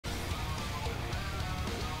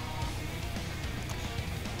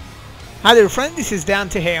Hi there friends, this is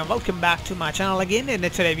Dante here and welcome back to my channel again, and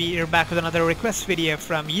today we are back with another request video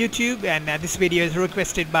from YouTube, and this video is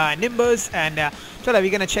requested by Nimbus, and today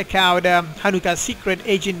we're gonna check out Honoka's Secret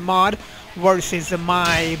Agent mod versus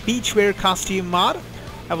my beachwear costume mod.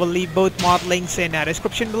 I will leave both mod links in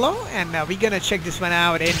description below, and we're gonna check this one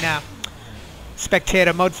out in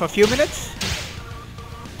spectator mode for a few minutes.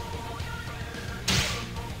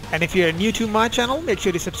 And if you're new to my channel, make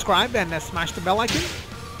sure to subscribe and smash the bell icon.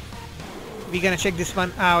 We're gonna check this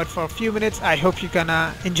one out for a few minutes. I hope you're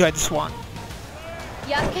gonna enjoy this one.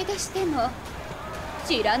 やけどしても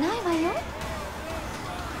知らないわよ。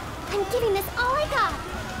I'm giving this all I got.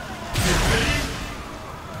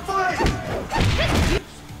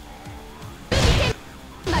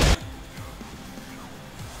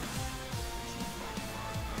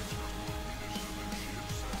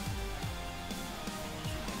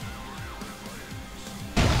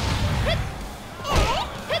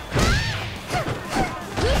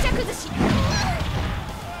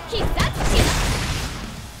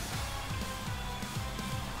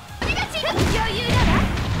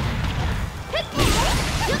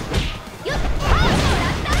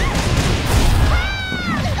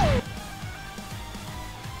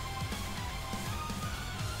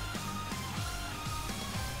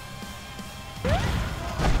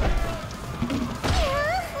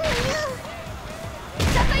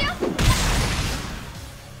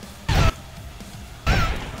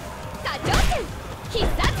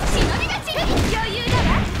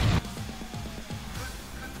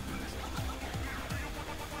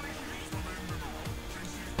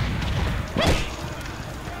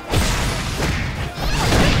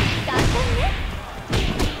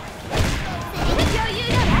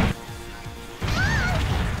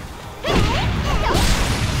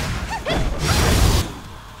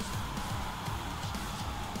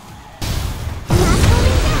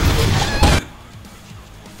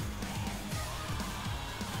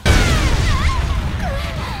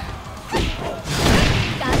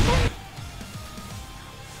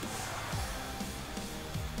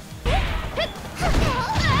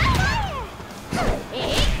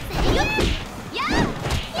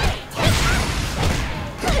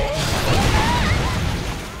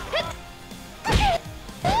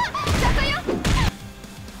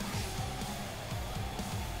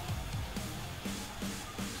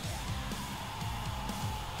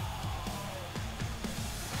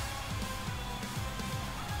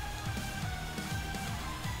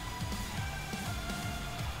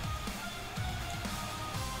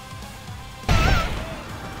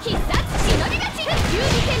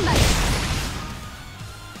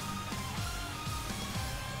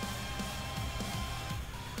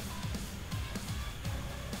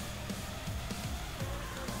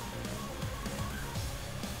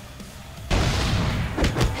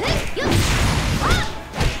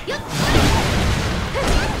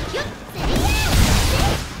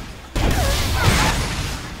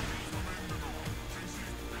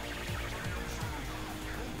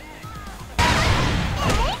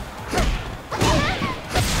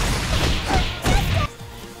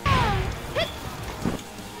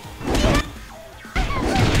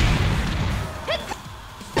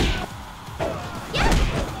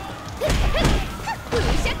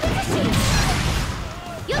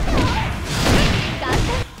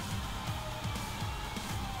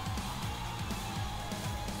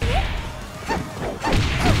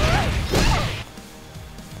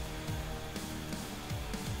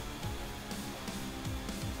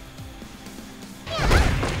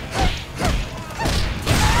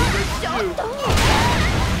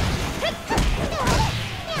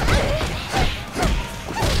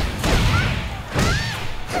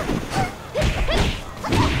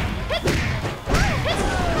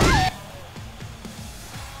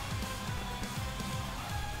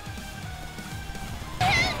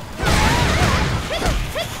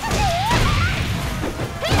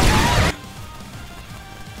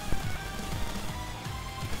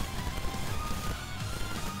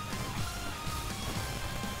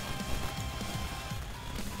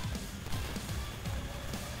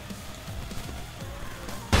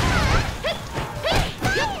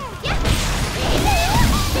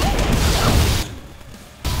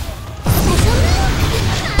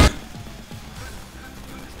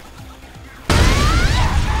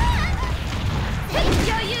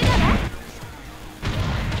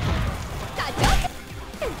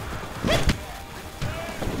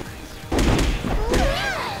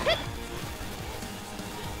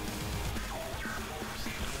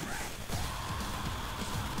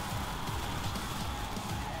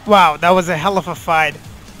 Wow, that was a hell of a fight.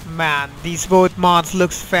 Man, these both mods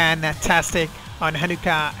looks fantastic. on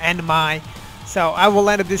Honoka and Mai. So I will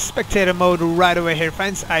end up this spectator mode right over here,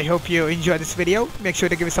 friends. I hope you enjoyed this video. Make sure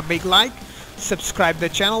to give us a big like, subscribe the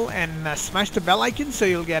channel, and smash the bell icon so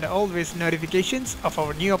you'll get always notifications of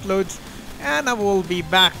our new uploads. And I will be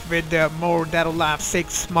back with more DOA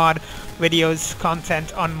 6 mod videos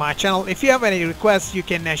content on my channel. If you have any requests, you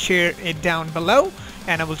can share it down below,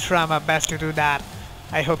 and I will try my best to do that.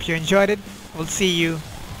 I hope you enjoyed it. We'll see you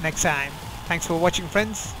next time. Thanks for watching,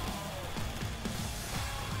 friends.